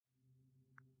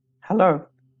Hello,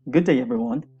 good day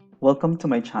everyone. Welcome to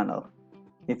my channel.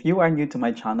 If you are new to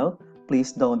my channel,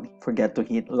 please don't forget to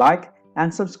hit like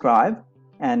and subscribe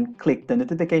and click the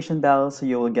notification bell so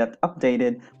you will get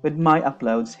updated with my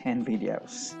uploads and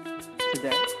videos.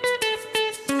 Today,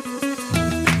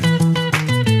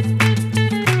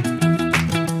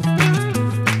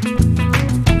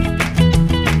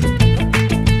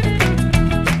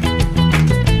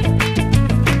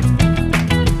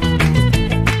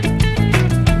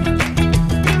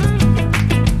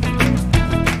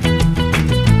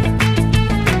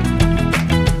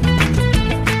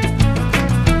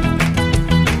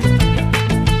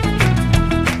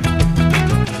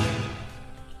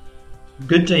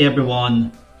 Good day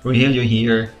everyone, Rogelio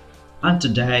here, and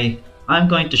today I'm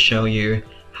going to show you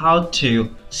how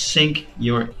to sync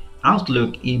your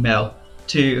Outlook email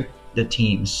to the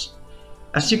Teams.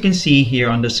 As you can see here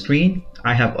on the screen,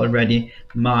 I have already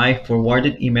my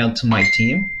forwarded email to my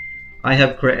team. I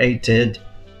have created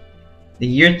the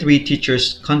Year 3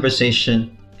 Teachers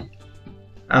Conversation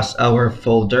as our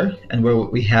folder and where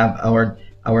we have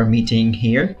our meeting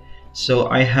here. So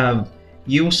I have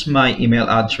used my email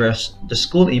address, the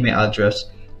school email address,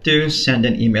 to send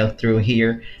an email through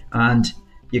here, and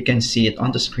you can see it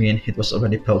on the screen. It was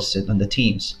already posted on the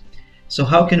Teams. So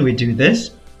how can we do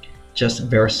this? Just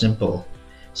very simple.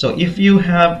 So if you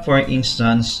have, for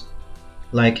instance,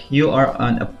 like you are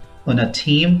on a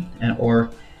team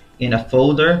or in a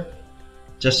folder,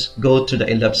 just go to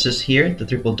the ellipsis here, the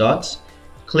triple dots,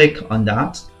 click on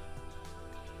that,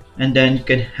 and then you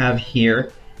can have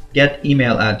here get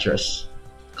email address.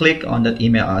 Click on that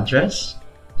email address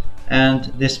and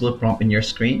this will prompt in your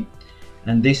screen,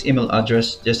 and this email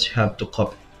address just have to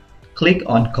copy. Click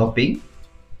on copy,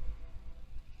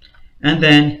 and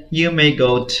then you may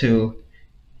go to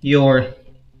your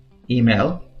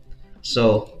email.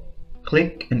 So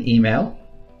click an email,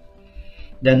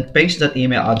 then paste that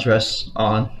email address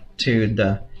on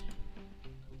to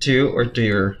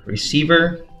your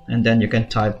receiver, and then you can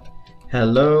type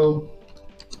hello,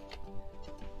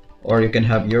 or you can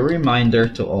have your reminder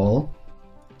to all.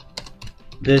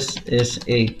 This is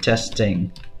a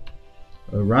testing.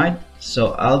 All right,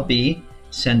 so I'll be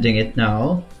sending it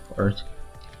now or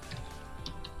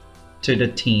to the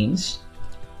teens.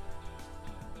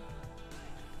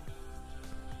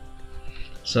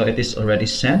 So it is already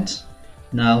sent.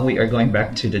 Now we are going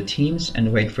back to the Teams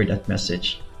and wait for that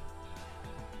message.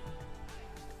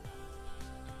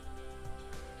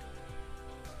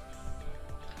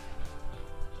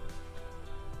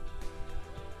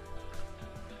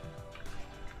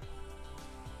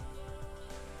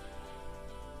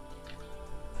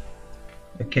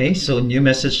 Okay, so new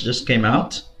message just came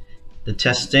out. The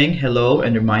testing, hello,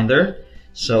 and reminder.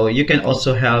 So you can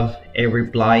also have a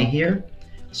reply here.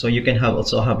 So you can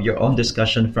also have your own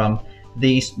discussion from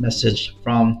this message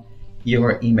from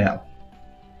your email.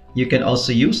 You can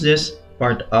also use this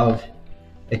part of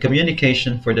a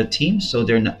communication for the team. So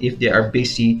they're not, if they are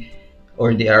busy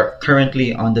or they are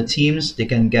currently on the Teams, they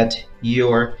can get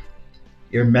your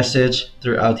message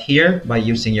throughout here by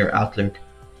using your Outlook.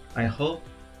 I hope.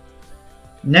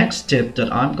 Next tip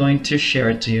that I'm going to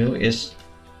share to you is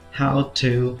how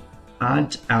to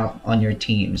add app on your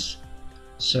Teams.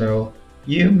 So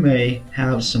you may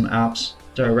have some apps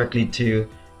directly to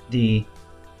the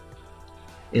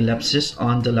ellipsis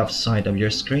on the left side of your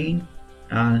screen,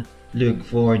 and look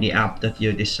for the app that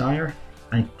you desire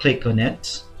and click on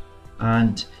it.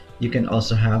 And you can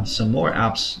also have some more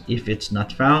apps if it's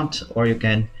not found, or you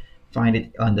can find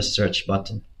it on the search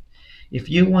button. If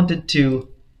you wanted to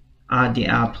add the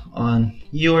app on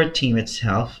your team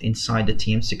itself, inside the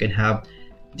Teams, you can have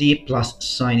the plus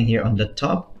sign here on the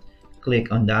top. Click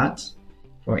on that.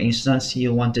 For instance,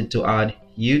 you wanted to add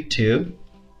YouTube.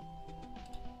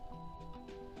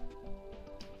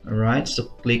 Alright, so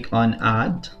click on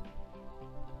add.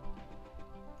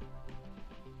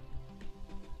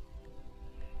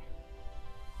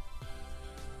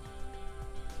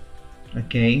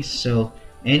 Okay, so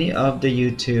any of the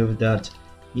YouTube that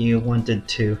you wanted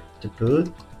to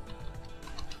put,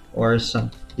 or some,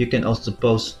 you can also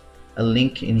post a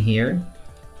link in here.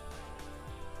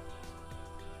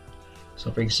 So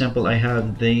for example, I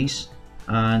have these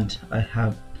and I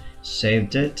have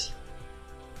saved it.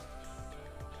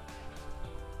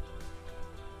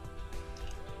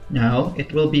 Now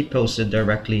it will be posted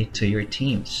directly to your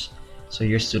Teams, so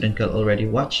your student can already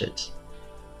watch it.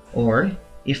 Or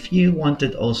if you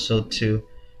wanted also to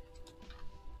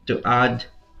add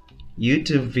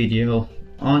YouTube video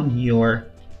on your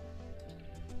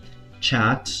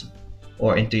chat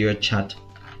or into your chat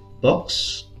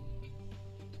box,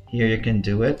 here you can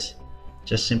do it.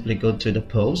 just simply go to the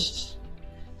posts.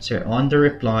 So on the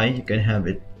reply, you can have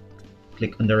it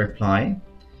click on the reply.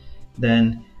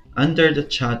 Then under the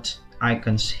chat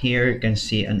icons here, you can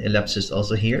see an ellipsis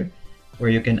also here, where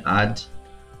you can add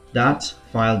that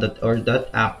file or that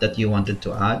app that you wanted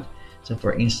to add. So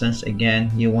for instance,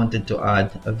 again, you wanted to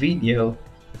add a video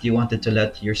that you wanted to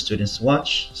let your students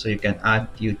watch, so you can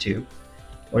add YouTube.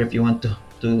 Or if you want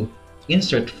to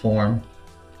insert form,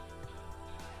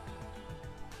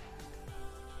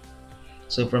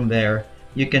 so from there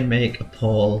you can make a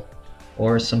poll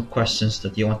or some questions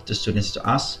that you want the students to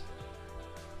ask.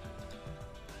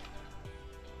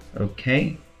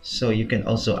 Okay, so you can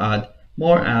also add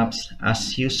more apps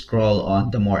as you scroll on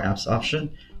the more apps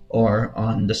option or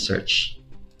on the search.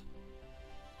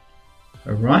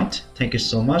 Alright, thank you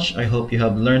so much. I hope you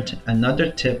have learned another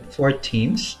tip for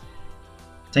Teams.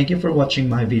 Thank you for watching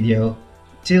my video.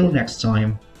 Till next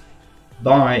time.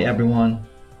 Bye everyone.